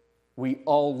 We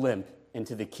all limp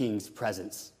into the King's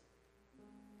presence.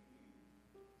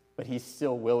 But he's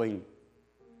still willing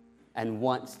and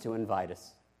wants to invite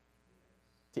us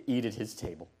to eat at his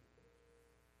table.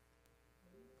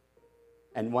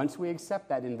 And once we accept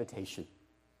that invitation,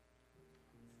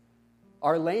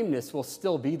 our lameness will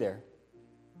still be there.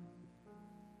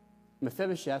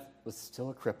 Mephibosheth was still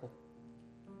a cripple.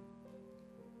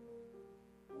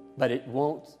 But it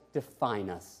won't define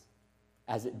us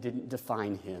as it didn't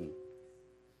define him.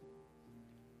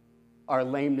 Our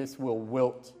lameness will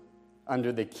wilt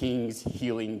under the King's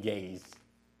healing gaze.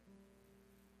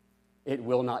 It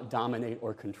will not dominate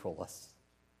or control us.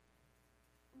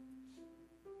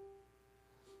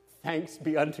 Thanks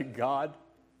be unto God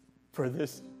for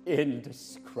this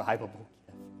indescribable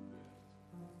gift.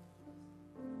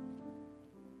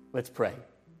 Let's pray.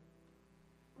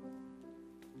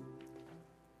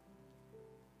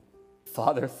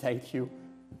 Father, thank you.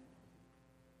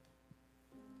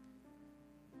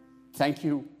 Thank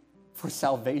you for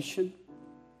salvation.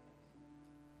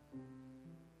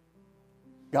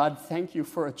 God, thank you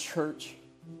for a church.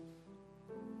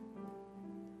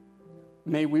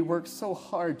 May we work so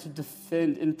hard to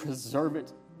defend and preserve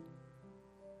it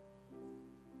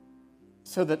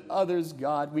so that others,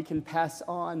 God, we can pass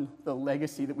on the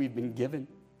legacy that we've been given.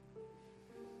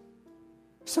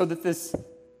 So that this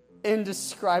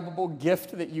indescribable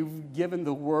gift that you've given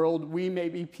the world, we may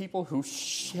be people who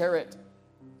share it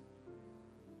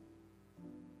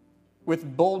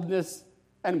with boldness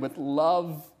and with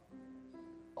love,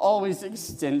 always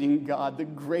extending, God, the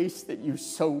grace that you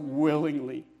so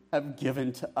willingly have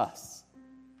given to us.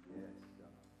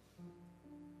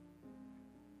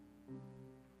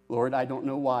 Lord, I don't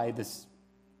know why this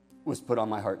was put on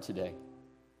my heart today.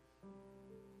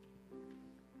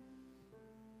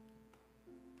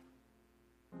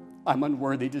 I'm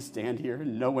unworthy to stand here,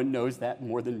 and no one knows that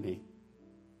more than me.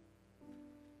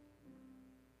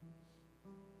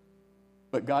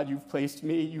 But God, you've placed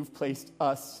me, you've placed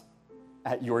us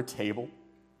at your table.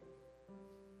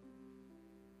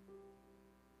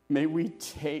 May we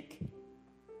take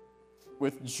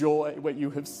with joy what you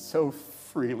have so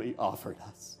freely offered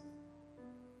us.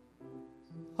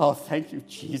 Oh, thank you,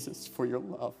 Jesus, for your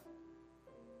love.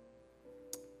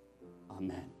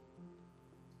 Amen.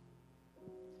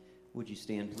 Would you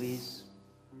stand, please?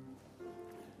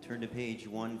 Turn to page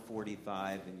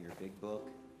 145 in your big book.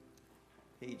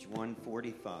 Page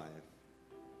 145.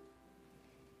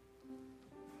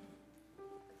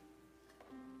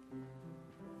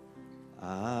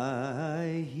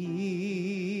 I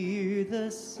hear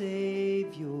the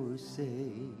Savior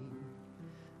say,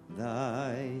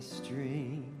 thy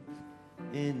strength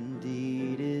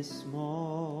indeed is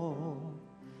small.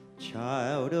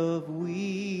 Child of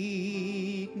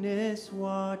weakness,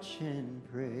 watch and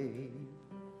pray.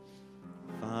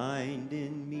 Find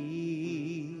in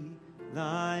me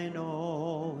thine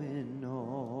all in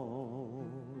all.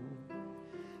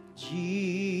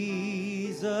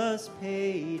 Jesus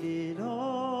paid it all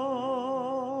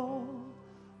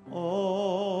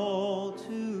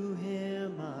to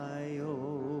him I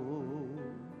owe.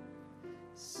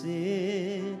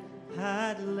 Sin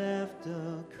had left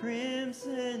a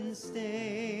crimson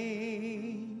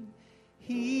stain.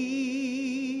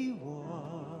 He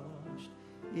washed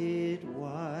it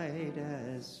white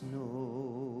as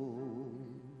snow.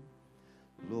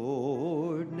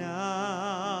 Lord,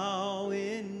 now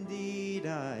indeed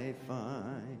I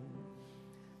find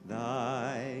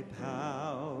thy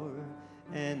power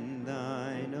and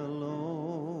thine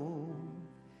alone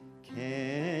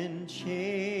can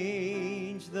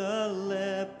change the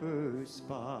leper's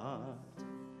spot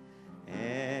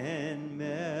and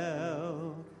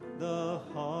melt the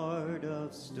heart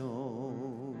of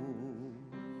stone.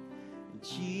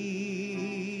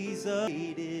 Jesus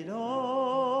paid it all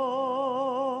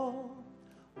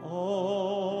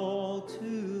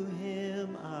to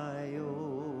him I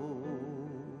owe.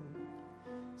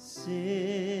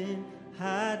 Sin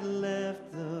had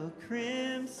left the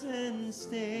crimson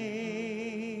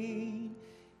stain.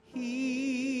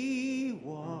 He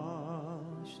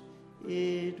washed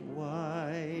it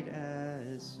white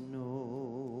as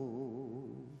snow.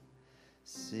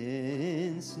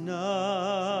 Since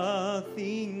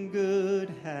nothing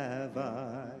good have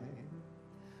I,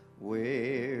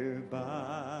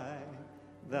 whereby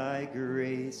thy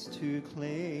grace to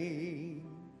claim,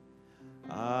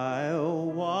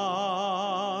 I'll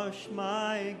wash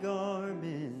my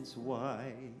garments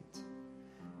white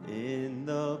in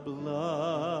the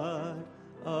blood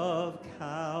of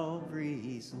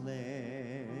Calvary's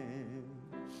Lamb.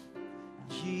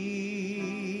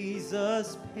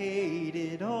 Jesus paid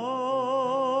it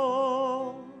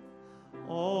all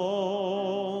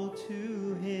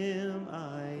to him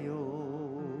I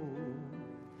owe.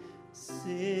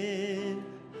 Sin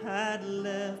had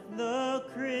left the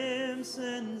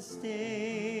crimson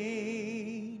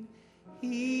stain.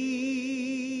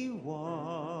 He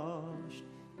washed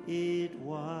it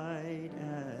white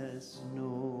as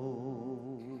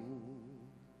snow.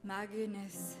 My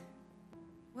goodness,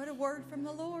 what a word from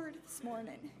the Lord this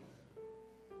morning.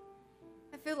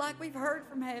 I feel like we've heard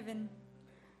from heaven.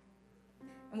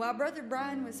 And while Brother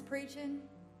Brian was preaching,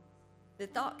 the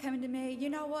thought came to me, you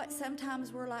know what?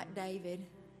 Sometimes we're like David.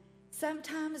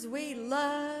 Sometimes we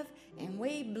love and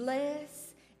we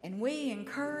bless and we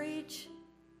encourage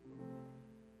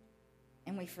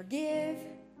and we forgive.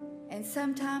 And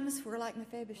sometimes we're like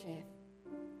Mephibosheth.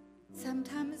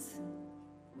 Sometimes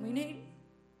we need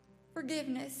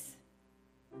forgiveness.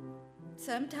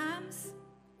 Sometimes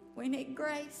we need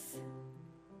grace.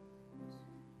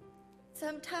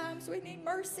 Sometimes we need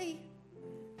mercy.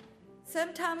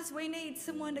 Sometimes we need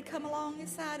someone to come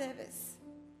alongside of us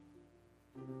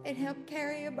and help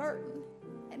carry a burden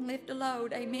and lift a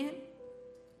load. Amen?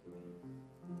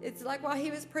 It's like while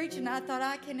he was preaching, I thought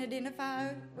I can identify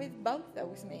with both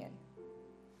those men.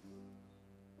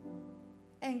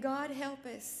 And God help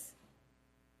us.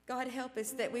 God help us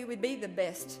that we would be the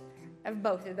best of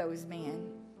both of those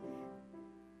men.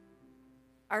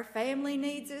 Our family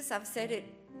needs us. I've said it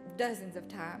dozens of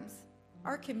times.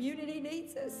 Our community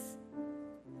needs us.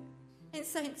 And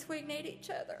saints, we need each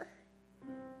other.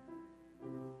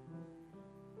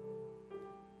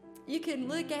 You can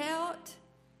look out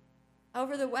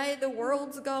over the way the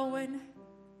world's going,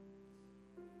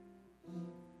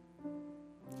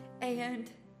 and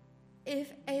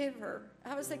if ever,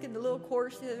 I was thinking the little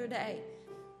chorus the other day,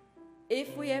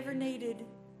 if we ever needed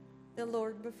the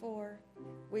Lord before,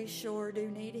 we sure do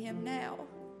need him now.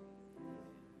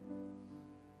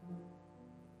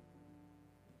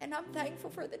 And I'm thankful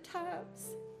for the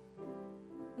times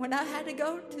when I had to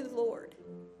go to the Lord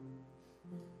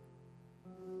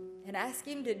and ask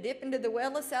him to dip into the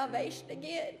well of salvation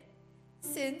again,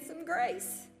 send some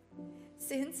grace,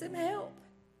 send some help.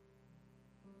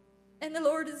 And the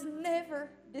Lord has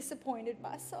never disappointed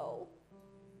my soul,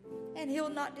 and he'll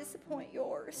not disappoint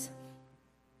yours.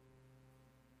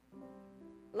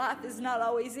 Life is not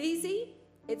always easy.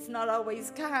 It's not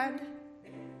always kind.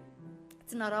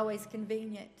 It's not always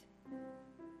convenient.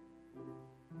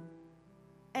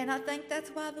 And I think that's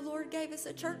why the Lord gave us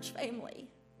a church family.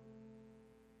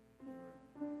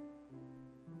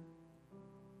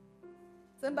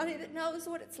 Somebody that knows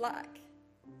what it's like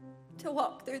to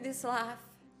walk through this life.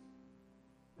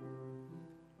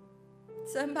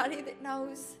 Somebody that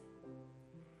knows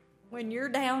when you're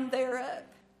down, they're up.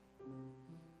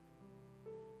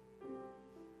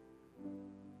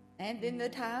 And in the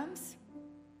times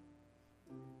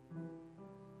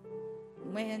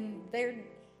when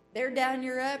they're down,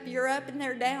 you're up and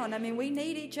they're down. I mean, we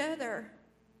need each other.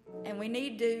 And we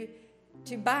need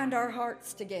to bind our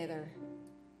hearts together.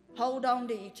 Hold on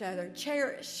to each other.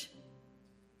 Cherish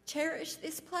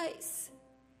this place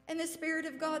and the Spirit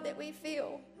of God that we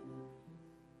feel.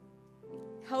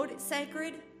 hold it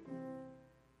sacred.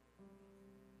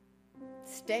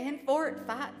 Stand for it,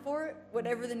 fight for it,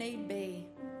 whatever the need be.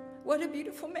 What a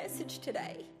beautiful message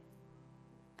today.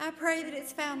 I pray that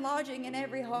it's found lodging in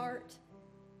every heart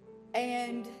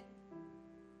and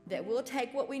that we'll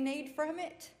take what we need from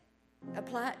it,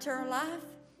 apply it to our life,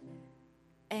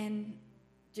 and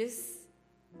just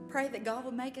pray that God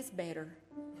will make us better,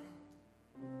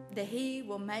 that He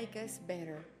will make us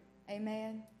better.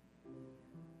 Amen.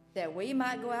 That we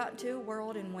might go out into a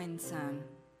world and win some.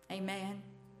 Amen.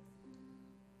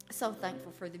 So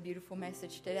thankful for the beautiful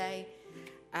message today.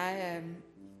 Of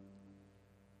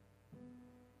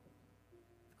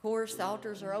course, the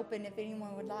altars are open if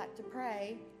anyone would like to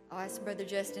pray. I'll ask Brother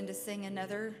Justin to sing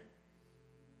another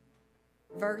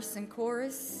verse and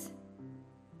chorus,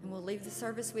 and we'll leave the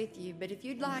service with you. But if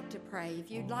you'd like to pray,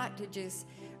 if you'd like to just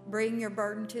bring your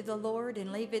burden to the Lord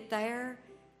and leave it there,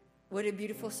 what a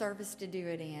beautiful service to do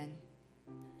it in.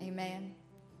 Amen.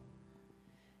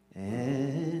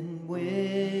 And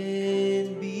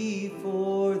when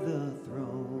before the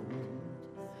throne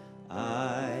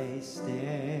I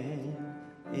stand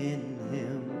in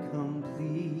Him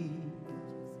complete,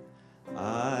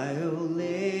 I'll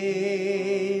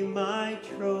lay my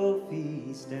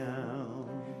trophies down,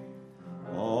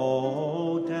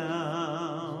 all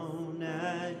down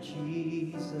at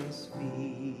Jesus'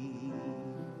 feet.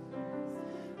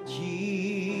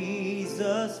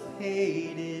 Jesus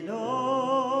paid it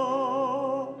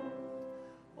all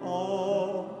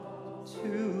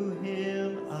to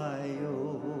Him I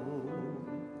owe,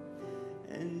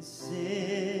 and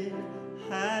sin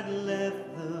had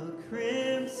left the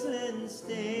crimson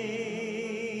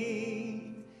stain.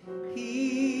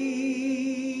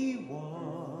 He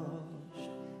washed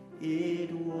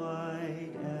it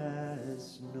white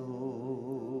as snow.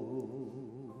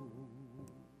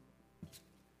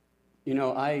 You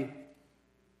know,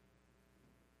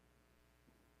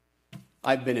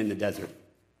 I've been in the desert.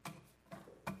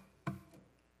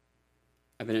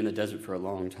 I've been in the desert for a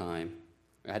long time.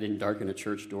 I didn't darken a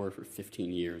church door for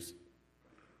 15 years.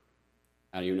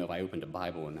 I don't even know if I opened a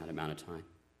Bible in that amount of time.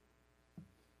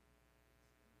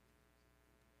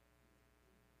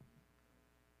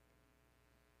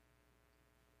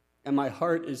 And my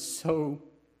heart is so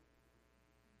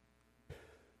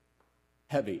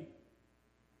heavy.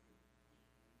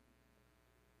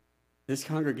 This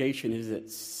congregation is at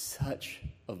such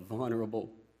a vulnerable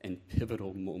and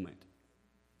pivotal moment.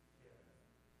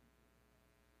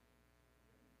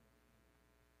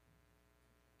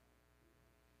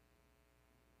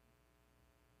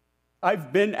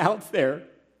 I've been out there.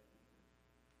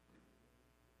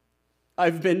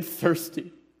 I've been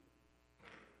thirsty.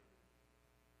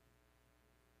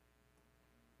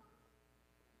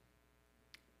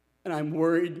 And I'm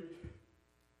worried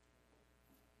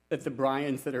that the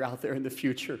Bryans that are out there in the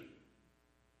future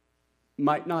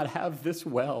might not have this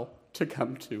well to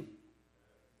come to.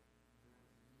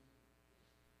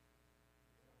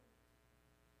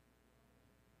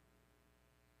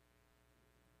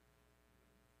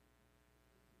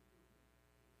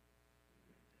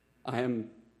 I am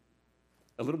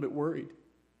a little bit worried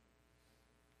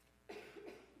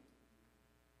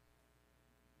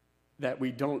that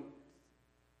we don't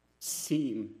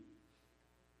seem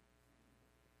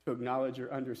to acknowledge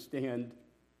or understand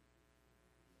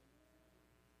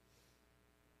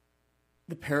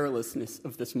the perilousness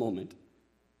of this moment.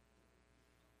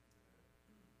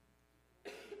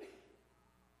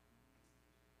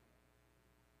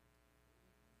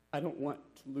 I don't want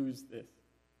to lose this.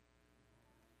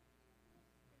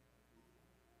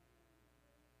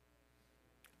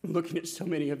 I'm looking at so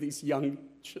many of these young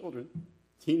children,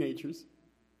 teenagers.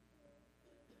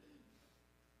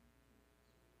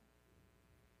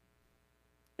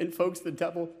 And folks, the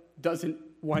devil doesn't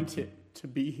want it to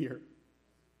be here.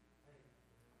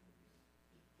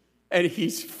 And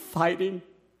he's fighting.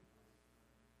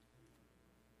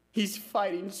 He's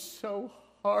fighting so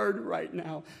hard right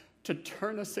now to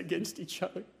turn us against each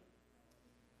other,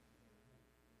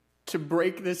 to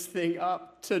break this thing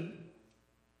up, to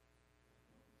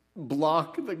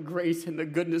block the grace and the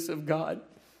goodness of God.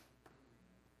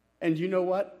 And you know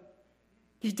what?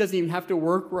 He doesn't even have to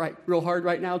work real hard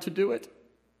right now to do it.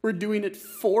 We're doing it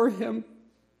for him.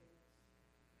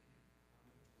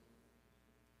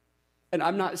 And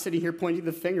I'm not sitting here pointing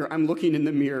the finger. I'm looking in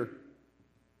the mirror.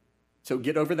 So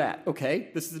get over that, okay?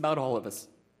 This is about all of us.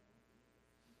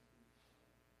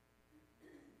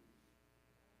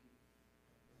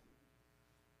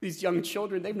 These young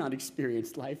children, they've not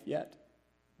experienced life yet.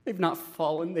 They've not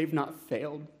fallen. They've not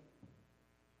failed.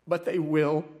 But they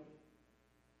will.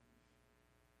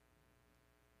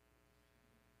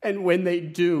 And when they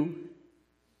do,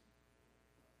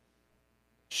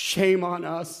 shame on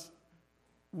us.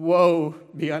 Woe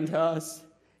be unto us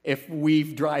if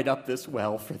we've dried up this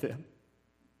well for them.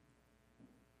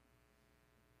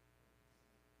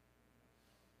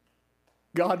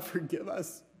 God, forgive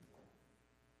us.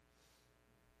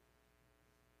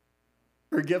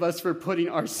 Forgive us for putting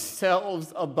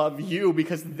ourselves above you,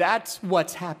 because that's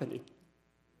what's happening.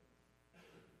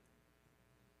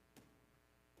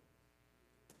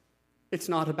 It's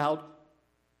not about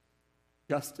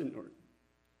Justin or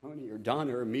Tony or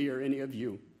Donna or me or any of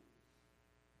you.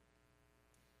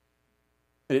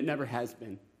 And it never has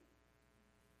been.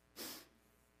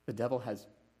 The devil has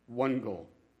one goal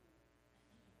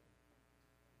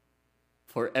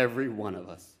for every one of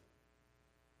us: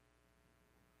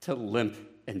 to limp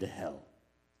into hell.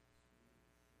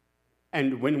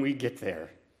 And when we get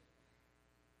there,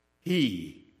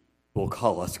 he will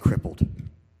call us crippled.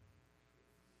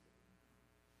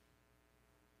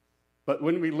 But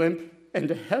when we limp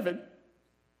into heaven,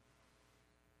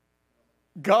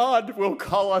 God will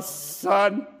call us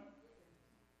son.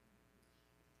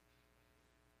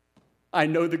 I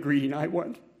know the greeting I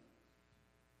want.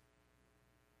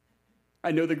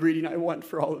 I know the greeting I want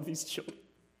for all of these children.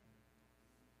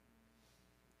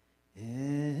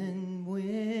 And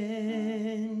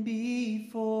when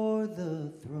before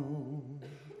the throne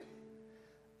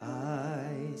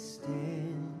I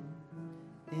stand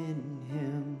in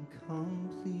him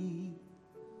complete,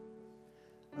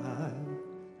 I'll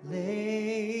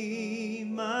lay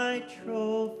my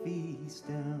trophies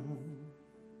down,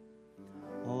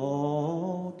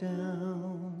 all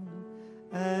down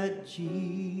at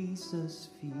Jesus'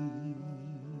 feet.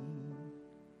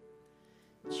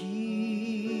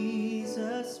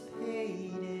 Jesus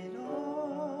paid it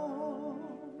all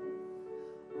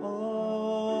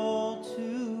to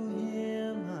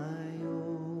him I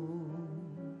owe.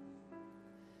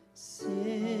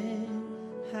 Sin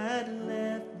had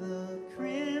left the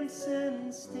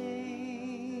crimson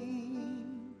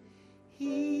stain,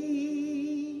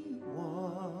 he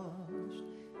washed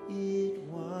it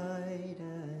white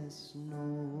as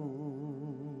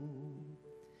snow.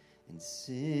 And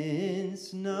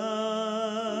since nothing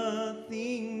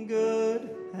good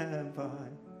have I,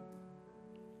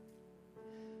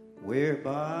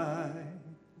 whereby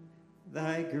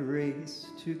thy grace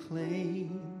to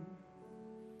claim,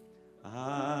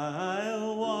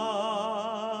 I'll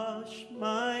wash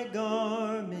my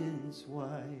garments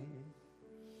white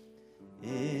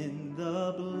in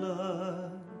the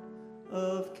blood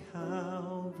of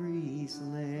Calvary's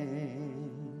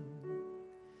Lamb.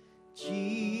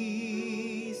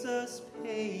 Jesus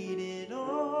paid it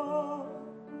all,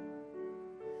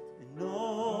 and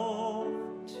all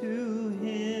to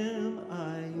him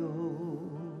I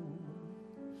owe.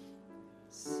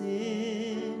 Sin